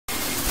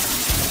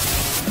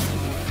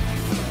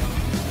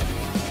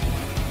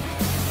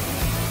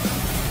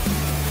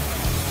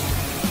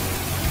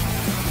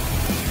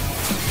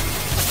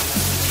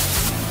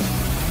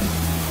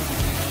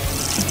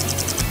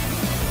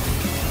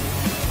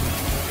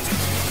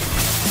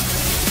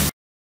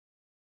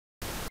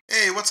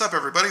What's up,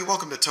 everybody?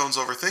 Welcome to Tones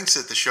Overthinks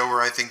It, the show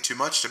where I think too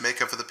much to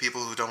make up for the people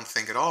who don't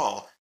think at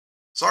all.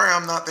 Sorry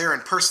I'm not there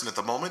in person at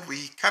the moment.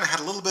 We kind of had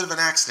a little bit of an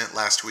accident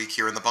last week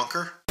here in the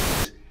bunker.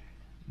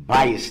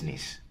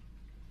 Biasness.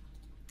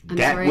 I'm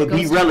that sorry, would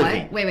be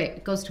relevant. Wait,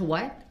 it goes to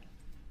what?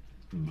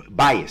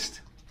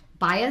 Biased.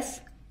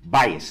 Bias?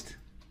 Biased.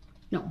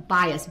 No,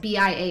 bias.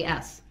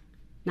 B-I-A-S.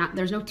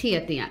 There's no T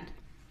at the end.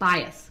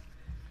 Bias.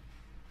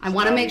 I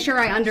want to make sure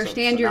I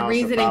understand your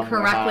reasoning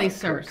correctly,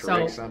 sir.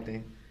 So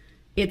something.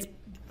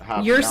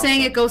 You're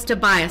saying it goes to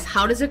bias.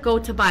 How does it go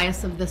to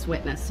bias of this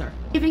witness, sir?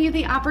 Giving you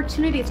the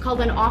opportunity. It's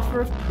called an offer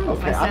of proof.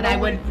 Okay, I said I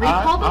would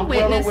recall the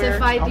witness if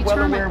I determined. I'm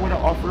well aware what an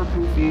offer of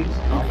proof is.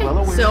 Okay,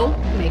 well so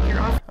make your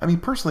offer. I mean,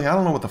 personally, I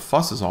don't know what the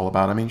fuss is all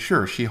about. I mean,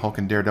 sure, She-Hulk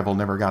and Daredevil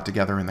never got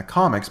together in the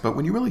comics, but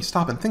when you really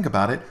stop and think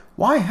about it,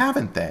 why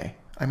haven't they?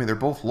 I mean, they're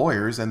both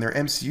lawyers, and their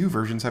MCU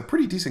versions have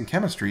pretty decent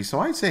chemistry,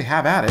 so I'd say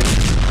have at it.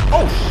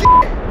 Oh,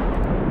 shit!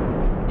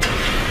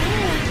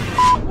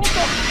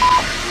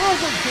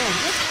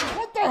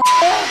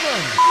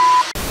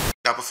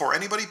 Now, before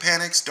anybody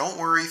panics, don't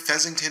worry,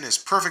 Fezzington is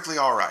perfectly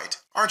alright.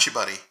 Aren't you,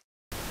 buddy?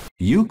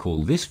 You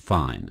call this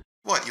fine?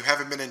 What, you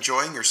haven't been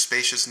enjoying your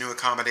spacious new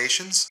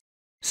accommodations?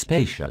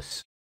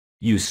 Spacious?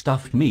 You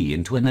stuffed me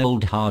into an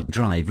old hard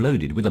drive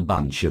loaded with a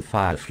bunch of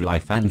Firefly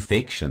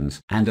fanfictions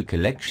and a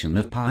collection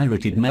of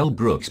pirated Mel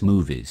Brooks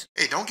movies.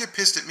 Hey, don't get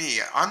pissed at me.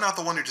 I'm not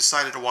the one who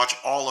decided to watch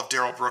all of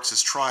Daryl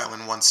Brooks' trial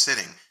in one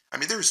sitting. I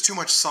mean, there is too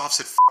much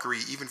Sovcit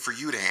fuckery even for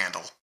you to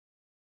handle.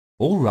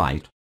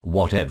 Alright,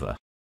 whatever.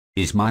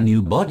 Is my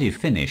new body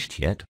finished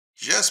yet?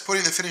 Just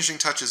putting the finishing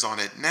touches on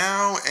it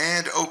now,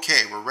 and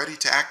okay, we're ready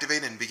to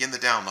activate and begin the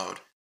download.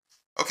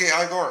 Okay,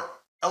 Igor,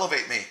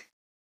 elevate me.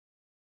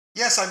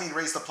 Yes, I mean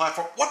raise the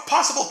platform. What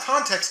possible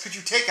context could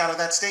you take out of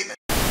that statement?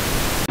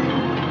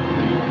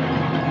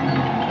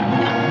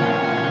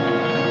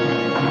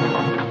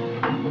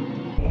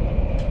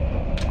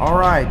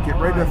 Alright, get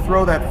ready to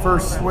throw that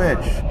first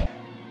switch.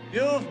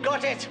 You've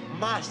got it,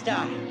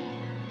 Master.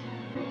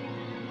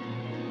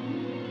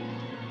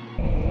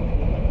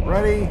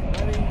 Ready,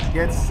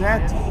 get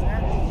set,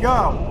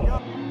 go!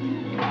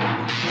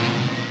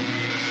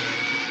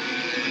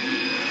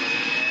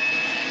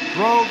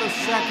 Throw the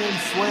second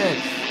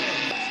switch.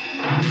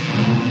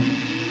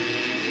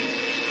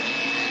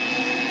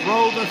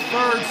 Throw the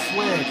third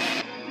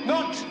switch.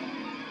 Not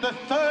the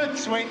third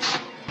switch.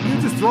 You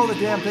just throw the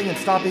damn thing and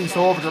stop being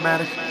so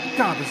overdramatic.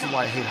 God, this is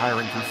why I hate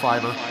hiring through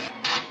fiber.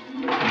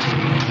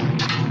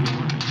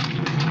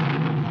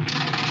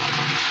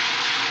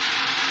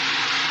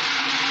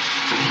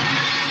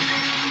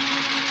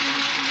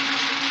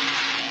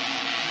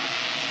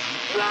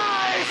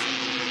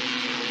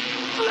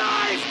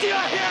 Life, do you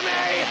hear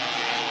me?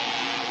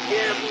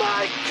 Give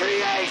my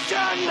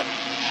creation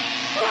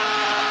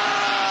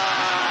life!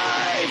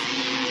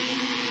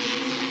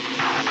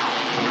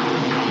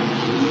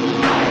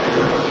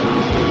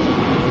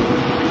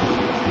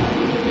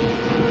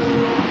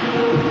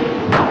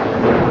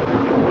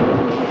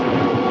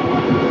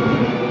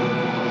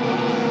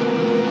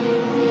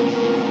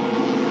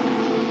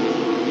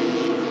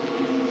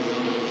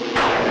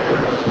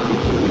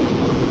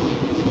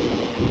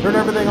 Turn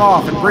everything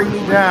off and bring me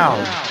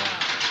down.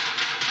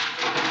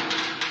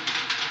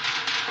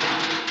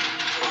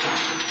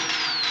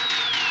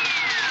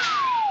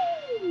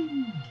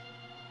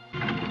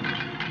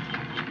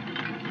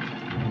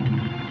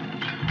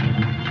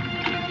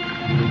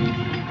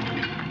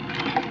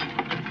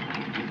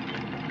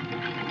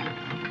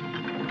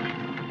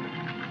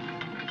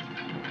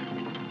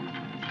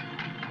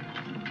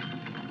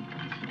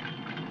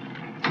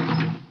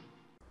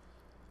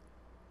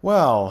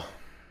 Well,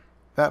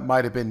 that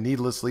might have been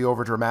needlessly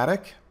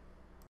overdramatic.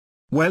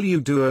 Well,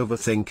 you do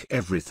overthink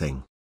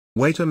everything.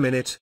 Wait a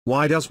minute,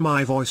 why does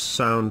my voice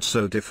sound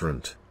so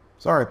different?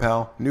 Sorry,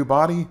 pal. New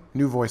body,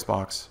 new voice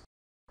box.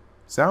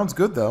 Sounds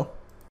good, though.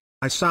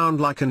 I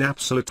sound like an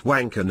absolute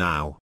wanker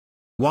now.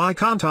 Why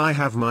can't I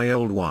have my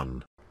old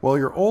one? Well,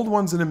 your old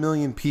one's in a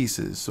million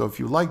pieces, so if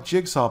you like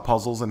jigsaw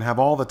puzzles and have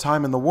all the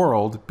time in the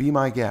world, be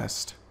my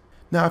guest.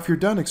 Now, if you're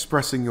done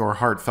expressing your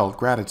heartfelt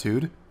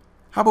gratitude,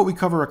 how about we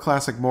cover a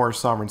classic Moorish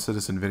sovereign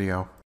citizen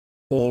video?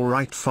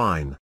 Alright,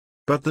 fine.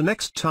 But the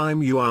next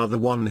time you are the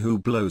one who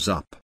blows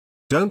up,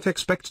 don't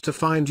expect to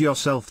find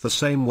yourself the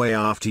same way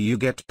after you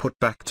get put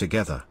back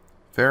together.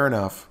 Fair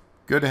enough.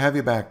 Good to have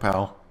you back,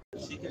 pal.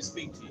 She can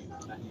speak to you.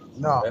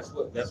 No. That's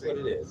what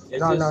it is.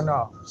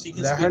 No. She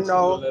can let speak her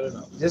know. To you, let her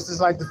know. This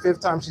is like the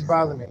 5th time she's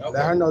bothering me. Okay.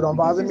 Let her know, don't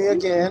bother me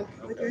again.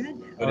 Okay.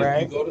 But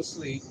Right. if you go to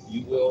sleep,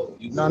 you will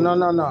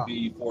No.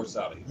 be forced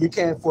out of here. You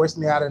can't force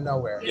me out of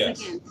nowhere.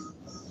 Yes.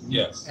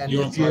 Yes. And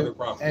You're on if you- private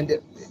property. and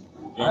it-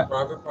 You're on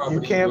private property.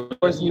 You can't We're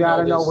force letting me you out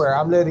know of this. nowhere.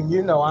 I'm letting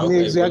you know. I'm the Okay,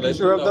 we're letting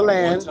executor you of know the one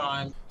land.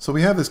 time. So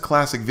we have this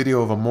classic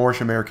video of a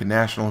Moorish American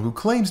national who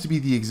claims to be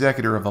the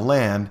executor of the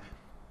land,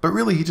 but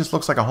really he just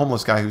looks like a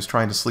homeless guy who's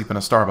trying to sleep in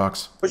a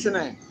Starbucks. What's your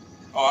name?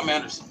 Oh, I'm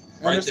Anderson.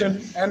 Right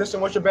Anderson. there.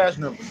 Anderson, what's your badge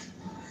number?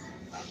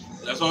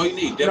 That's all you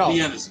need. Deputy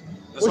Anderson.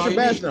 That's What's all your you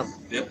badge need. number?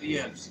 Deputy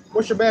Anderson.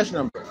 What's your badge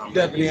number? I'm Deputy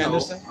letting you know-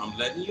 Anderson. I'm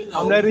letting you know.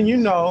 I'm letting you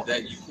know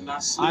that you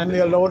cannot sue I'm me.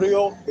 the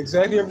allodial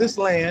executive of this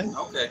land.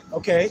 Okay.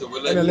 Okay. So we're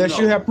And letting unless you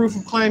you know. have proof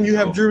of claim, you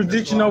have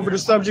jurisdiction over the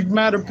subject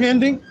matter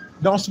pending.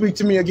 Don't speak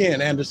to me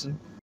again, Anderson.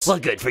 Well,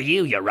 good for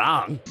you. You're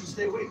wrong.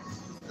 Stay awake.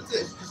 That's it.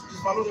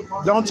 Just follow the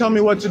process. Don't tell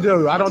me what to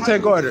do. I don't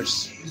take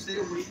orders. You stay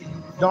awake and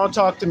you Don't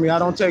talk to me. I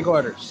don't take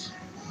orders.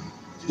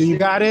 Do you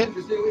got it?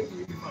 Just stay awake and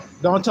you'll be fine.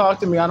 Don't talk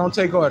to me. I don't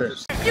take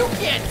orders. You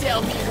can't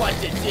tell me what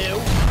to do.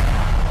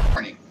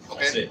 Warning.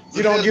 Okay.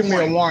 You don't give me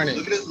a warning.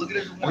 Look at it. Look at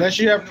it. as a warning. Unless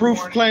you have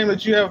proof of claim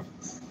that you have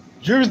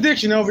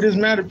jurisdiction over this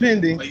matter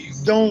pending,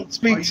 don't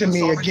speak to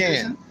me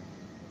again.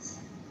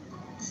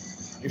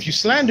 If you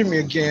slander me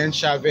again,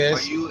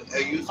 Chavez,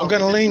 I'm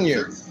going to lien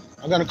you.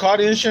 I'm going to call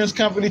the insurance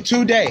company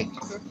today.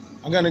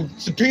 I'm going to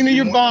subpoena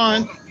your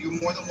bond. You're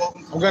more than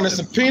welcome. I'm going to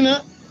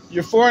subpoena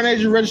your foreign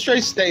agent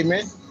registration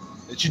statement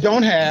that you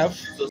don't have.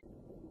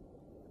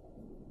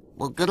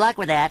 Well, good luck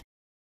with that.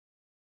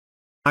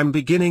 I'm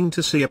beginning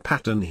to see a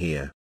pattern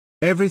here.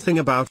 Everything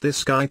about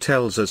this guy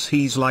tells us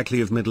he's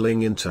likely of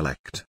middling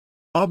intellect.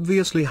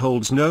 Obviously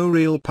holds no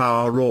real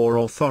power or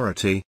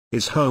authority,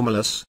 is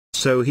homeless,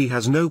 so he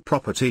has no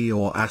property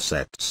or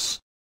assets.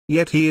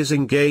 Yet he is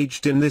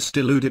engaged in this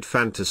deluded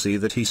fantasy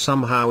that he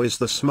somehow is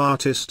the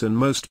smartest and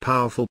most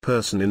powerful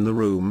person in the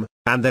room,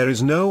 and there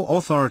is no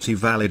authority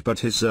valid but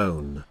his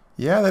own.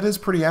 Yeah, that is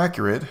pretty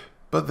accurate.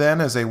 But then,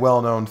 as a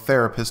well-known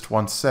therapist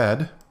once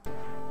said,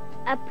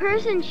 a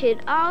person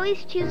should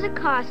always choose a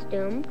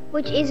costume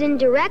which is in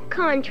direct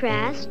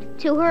contrast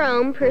to her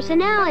own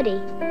personality.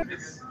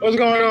 What's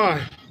going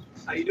on?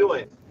 How you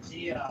doing?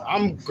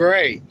 I'm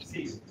great.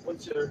 Steve,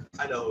 what's your...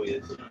 I know who he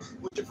is.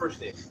 What's your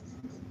first name?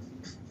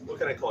 What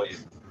can I call you?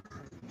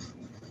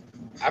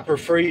 I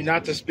prefer you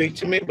not to speak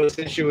to me, but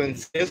since you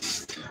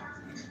insist,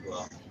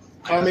 Well,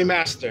 call me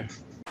Master.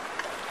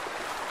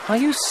 Are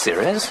you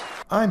serious?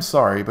 I'm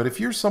sorry, but if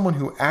you're someone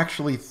who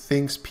actually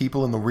thinks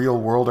people in the real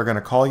world are going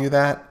to call you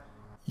that,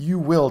 you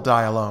will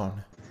die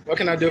alone. What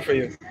can I do for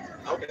you?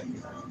 okay.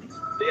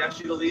 They asked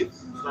you to leave.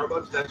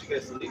 Starbucks asked you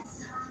guys to leave.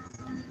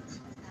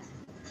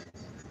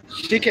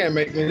 She can't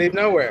make me leave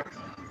nowhere.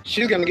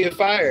 She's going to get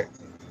fired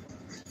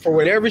for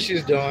whatever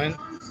she's doing,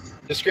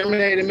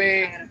 discriminating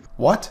me.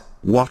 What?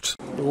 What?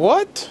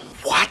 What?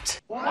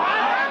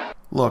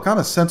 Look, I'm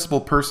a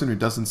sensible person who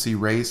doesn't see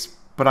race,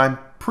 but I'm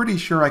pretty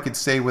sure I could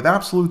say with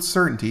absolute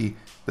certainty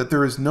that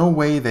there is no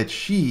way that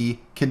she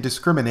can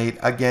discriminate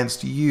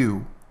against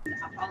you.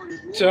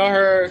 Tell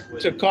her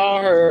to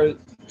call her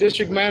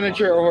district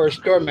manager or her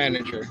store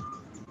manager,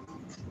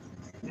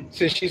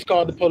 since she's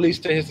called the police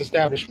to his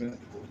establishment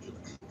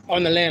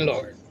on the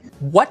landlord.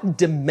 What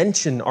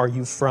dimension are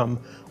you from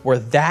where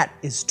that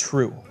is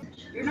true?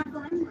 You're not the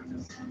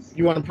landlord.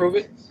 You want to prove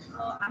it?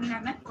 I mean, I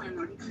met the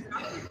landlord. He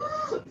comes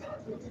in.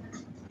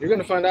 You're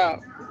going to find out.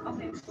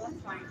 Okay, so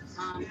that's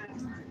fine.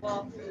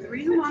 Well, the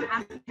reason why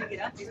I'm asking you to get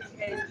up is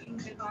because you can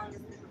click on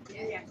this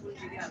opportunity. I told you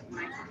to get up. When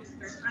I told you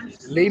the first time, you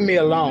just Leave me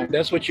alone.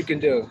 That's what you can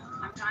do.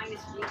 I'm trying to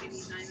speak and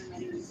he's not even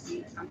letting me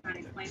speak. I'm trying to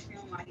explain to him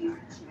why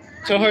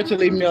he's... Tell her to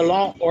leave me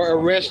alone or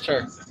arrest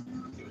her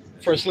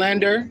for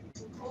slander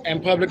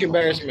and public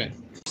embarrassment.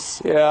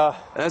 Yeah,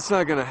 that's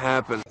not gonna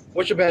happen.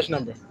 What's your badge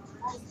number?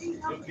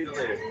 You'll get it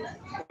later.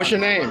 What's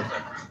your name?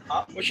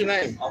 What's your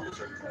name?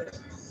 Officer.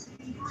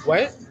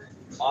 What?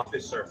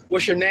 Officer.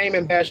 What's your name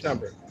and badge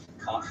number?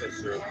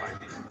 Officer.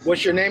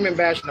 What's your name and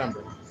badge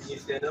number? Can you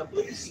stand up,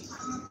 please?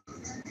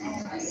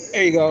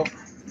 There you go.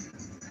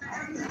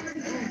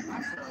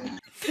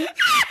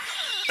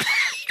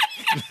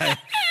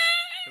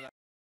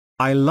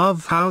 I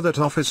love how that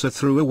officer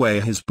threw away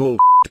his bull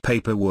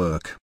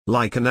paperwork,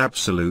 like an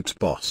absolute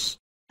boss.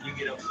 You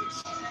get up,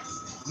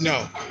 please.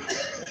 No.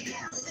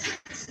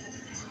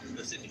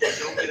 Listen, if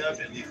you don't get up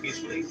and leave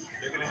peacefully,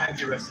 they're going to have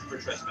you arrested for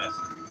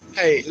trespassing.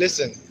 Hey,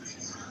 listen.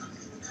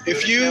 If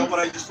understand what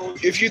I just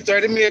told you? If you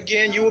threaten me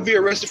again, you will be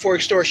arrested for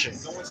extortion.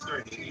 No one's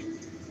threatening you.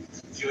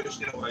 Do you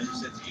understand what I just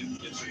said to you?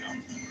 Yes or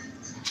no?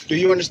 Do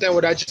you understand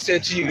what I just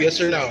said to you? Yes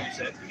or no? You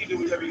said you can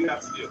do whatever you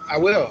have to do. I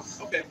will.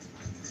 Okay.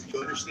 Do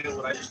you understand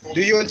what I just told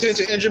Do you intend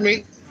to injure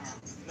me?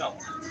 No.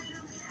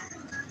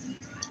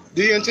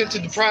 Do you intend to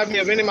deprive me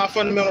of any of my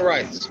fundamental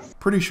rights?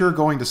 Pretty sure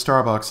going to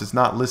Starbucks is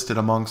not listed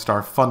amongst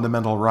our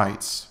fundamental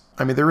rights.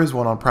 I mean, there is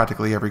one on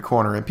practically every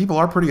corner, and people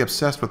are pretty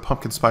obsessed with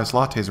pumpkin spice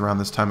lattes around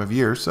this time of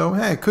year, so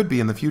hey, it could be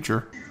in the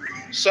future.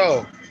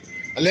 So,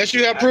 unless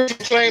you have proof of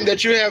claim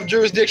that you have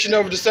jurisdiction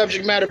over the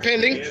subject matter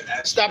pending,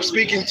 stop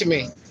speaking to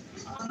me.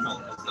 No,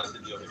 that's not the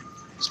deal here.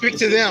 Speak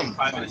to them.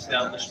 Private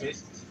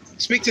establishment.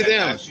 Speak to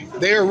them.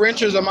 They are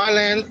renters of my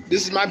land.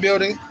 This is my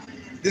building.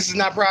 This is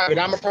not private.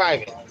 I'm a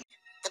private.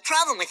 The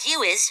problem with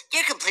you is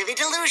you're completely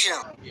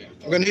delusional.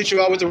 I'm going to hit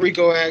you out with the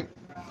RICO Act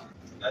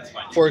That's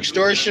fine. for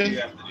extortion.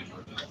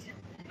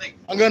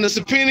 I'm going to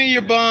subpoena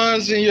your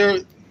bonds and your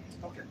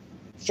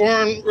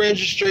foreign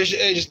registration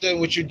agent,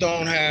 which you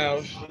don't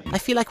have. I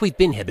feel like we've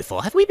been here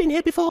before. Have we been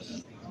here before?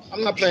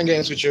 I'm not playing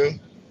games with you.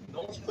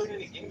 No one's playing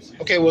any games here.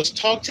 Okay, well,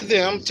 talk to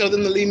them. Tell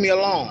them to leave me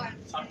alone.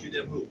 Talk to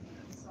them who?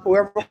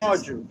 Whoever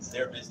called you. It's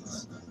their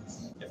business.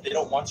 If they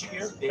don't want you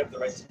here, they have the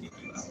right to kick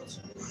you out.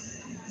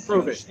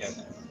 Prove it.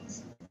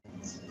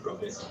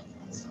 Prove it.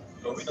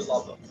 Go read the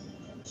law book.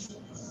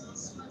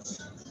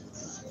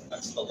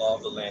 That's the law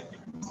of the land.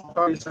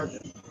 Call you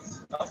sergeant.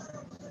 No.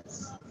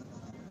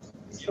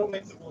 You don't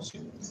make the rules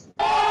here.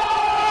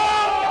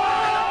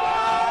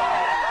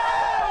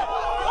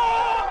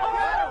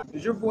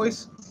 Is your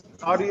voice,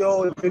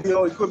 audio, and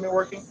video equipment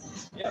working?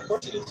 Yeah, of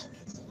course it is.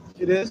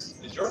 It is?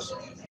 It's yours?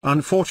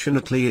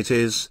 Unfortunately it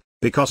is,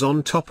 because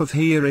on top of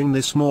hearing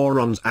this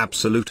moron's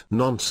absolute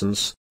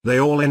nonsense, they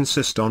all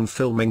insist on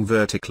filming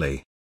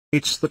vertically.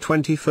 It's the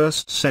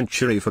 21st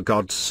century, for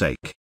God's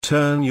sake.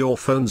 Turn your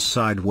phones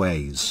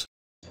sideways.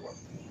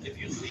 If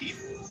you leave,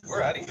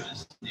 we're out of here.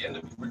 This is the end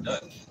of it. We're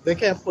done. They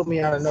can't put me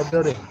out of no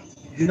building.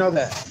 You know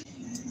that.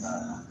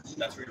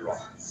 That's where you're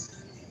wrong.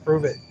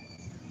 Prove it.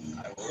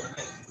 I will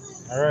admit.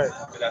 All right.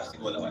 But that's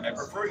the way that I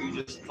prefer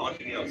you just talk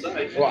to me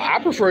outside. Well, I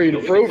prefer you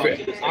to prove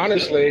it,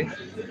 honestly,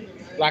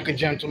 like a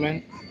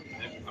gentleman.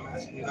 I'm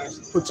asking you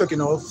nicely. Who took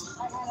an oath?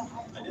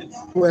 I did.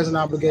 Who has an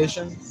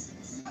obligation?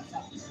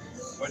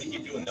 Why do you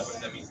keep doing that? What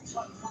does that mean?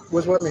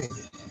 What's what mean? Your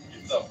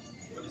thumb.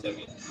 What does that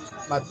mean?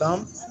 My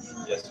thumb?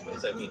 Yes, what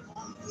does that mean?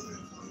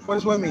 What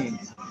does what mean?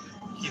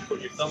 You keep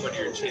putting your thumb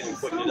under your chin and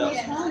putting it up.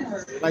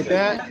 Like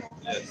that?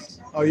 Yes.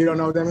 Oh, you don't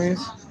know what that means?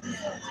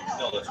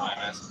 No, that's why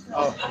I'm asking.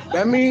 Oh,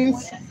 that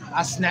means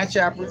I snatch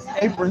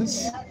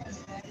aprons.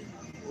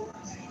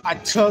 I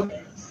tug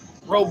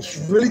ropes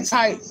really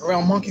tight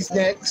around monkeys'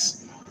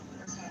 necks,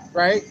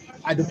 right?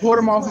 I deport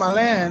them off my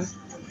land,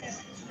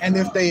 and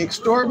if they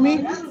extort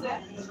me,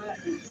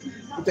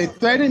 if they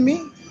threaten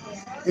me,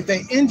 if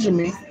they injure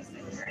me,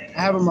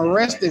 I have them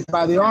arrested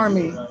by the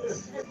army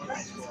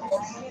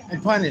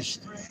and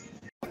punished.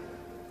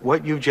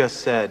 What you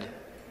just said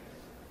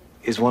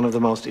is one of the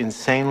most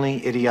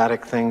insanely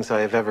idiotic things I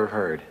have ever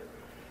heard.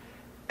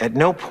 At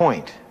no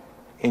point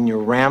in your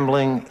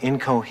rambling,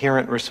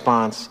 incoherent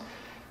response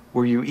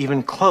were you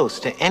even close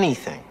to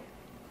anything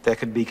that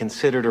could be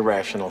considered a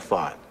rational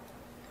thought.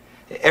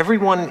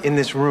 Everyone in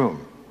this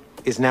room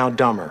is now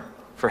dumber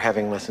for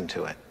having listened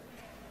to it.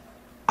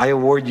 I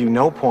award you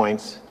no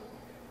points,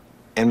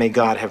 and may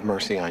God have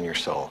mercy on your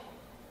soul.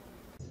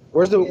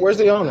 Where's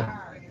the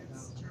owner?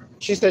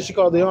 She said she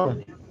called the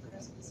owner.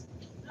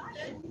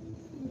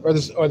 Or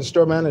the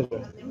store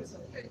manager.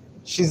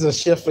 She's a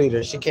shift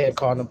leader. She can't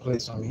call the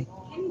police on me.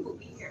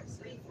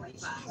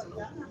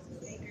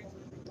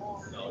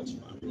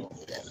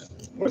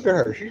 Look at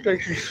her. She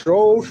thinks she's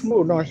so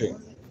smooth, don't she?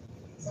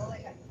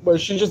 But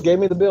she just gave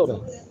me the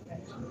building.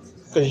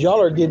 Because y'all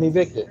are getting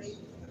evicted.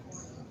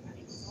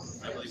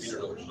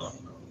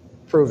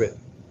 Prove it.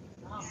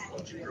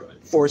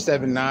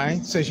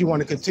 479 says you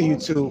want to continue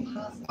to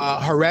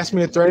harass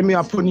me and threaten me.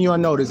 I'm putting you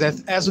on notice.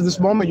 As of this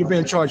moment, you're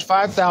being charged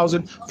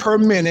 $5,000 per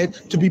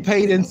minute to be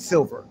paid in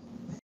silver.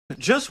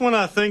 Just when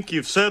I think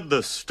you've said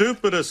the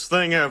stupidest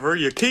thing ever,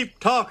 you keep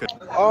talking.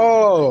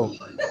 Oh,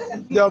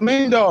 yo,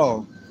 mean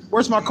dog,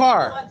 where's my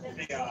car?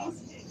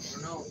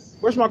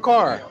 Where's my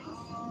car?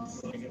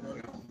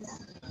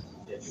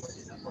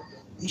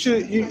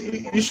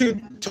 You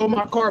should tow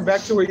my car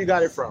back to where you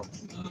got it from.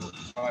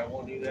 I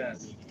won't do that.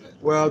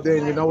 Well,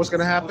 then you know what's going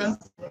to happen?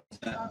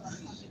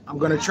 I'm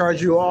going to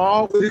charge you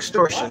all with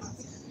extortion.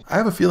 I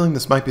have a feeling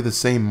this might be the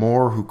same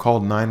Moor who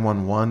called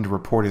 911 to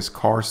report his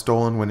car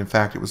stolen when in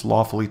fact it was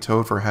lawfully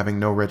towed for having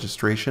no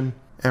registration,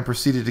 and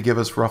proceeded to give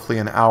us roughly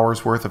an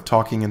hour's worth of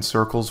talking in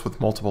circles with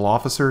multiple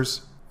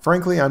officers.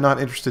 Frankly, I'm not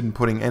interested in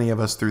putting any of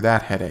us through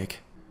that headache.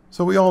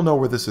 So we all know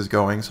where this is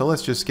going, so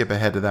let's just skip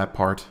ahead to that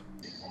part.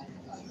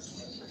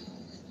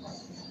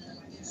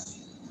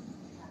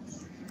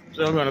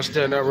 So I'm going to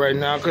stand up right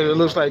now because it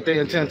looks like they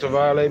intend to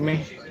violate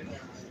me.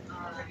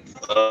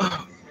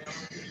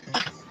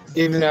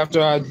 Even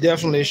after I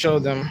definitely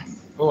showed them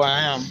who I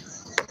am.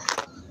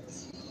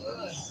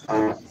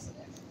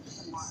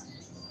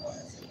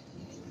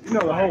 You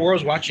know, the whole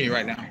world's watching you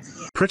right now.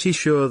 Pretty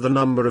sure the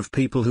number of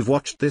people who've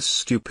watched this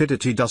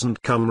stupidity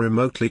doesn't come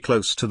remotely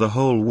close to the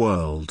whole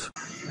world.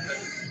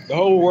 The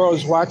whole world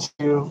is watching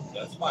you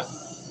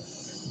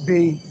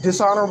be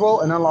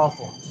dishonorable and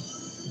unlawful.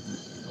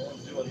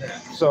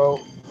 So,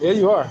 here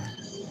you are.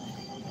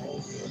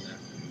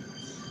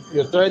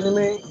 You're threatening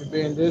me, you're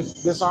being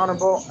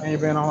dishonorable, and you're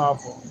being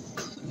unlawful.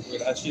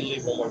 Wait, I should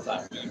leave one more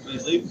time. Can you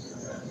please leave?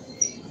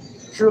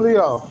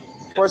 Trulio,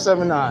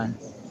 479.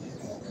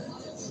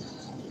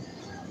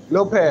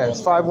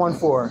 Lopez,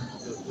 514.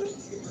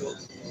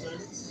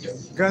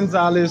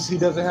 Gonzalez, he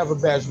doesn't have a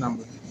badge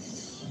number.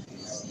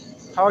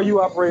 How are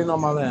you operating on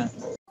my land?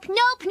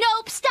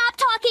 Nope, stop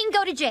talking,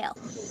 go to jail.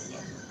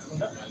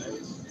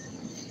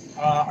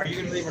 Are you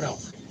going to leave or no?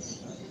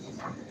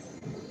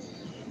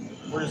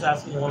 We're just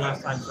asking you one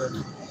last time, sir.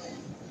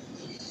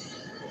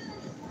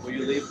 Will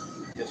you leave?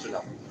 Yes or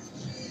no?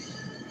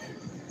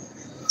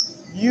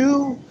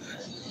 You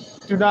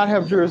do not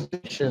have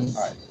jurisdiction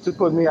to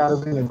put me out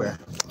of anywhere.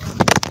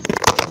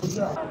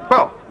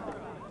 Well,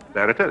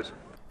 there it is.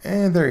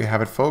 And there you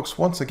have it, folks.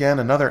 Once again,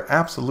 another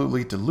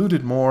absolutely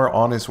deluded Moor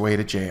on his way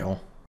to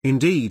jail.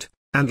 Indeed,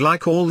 and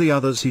like all the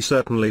others he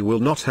certainly will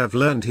not have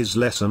learned his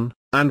lesson,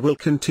 and will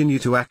continue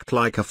to act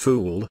like a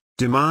fool,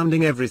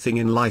 demanding everything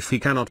in life he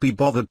cannot be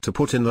bothered to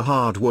put in the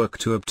hard work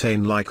to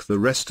obtain like the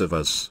rest of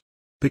us.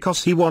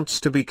 Because he wants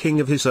to be king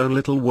of his own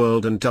little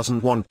world and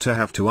doesn't want to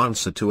have to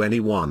answer to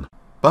anyone.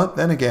 But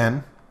then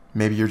again,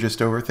 maybe you're just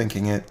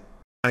overthinking it.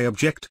 I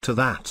object to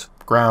that.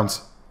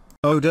 Grounds.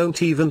 Oh,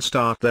 don't even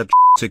start that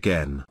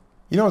again.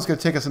 You know it's going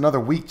to take us another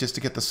week just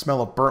to get the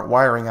smell of burnt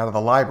wiring out of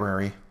the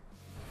library.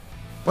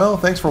 Well,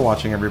 thanks for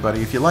watching,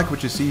 everybody. If you like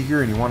what you see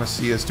here and you want to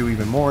see us do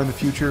even more in the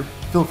future,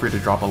 feel free to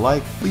drop a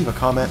like, leave a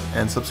comment,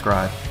 and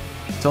subscribe.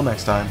 Till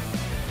next time.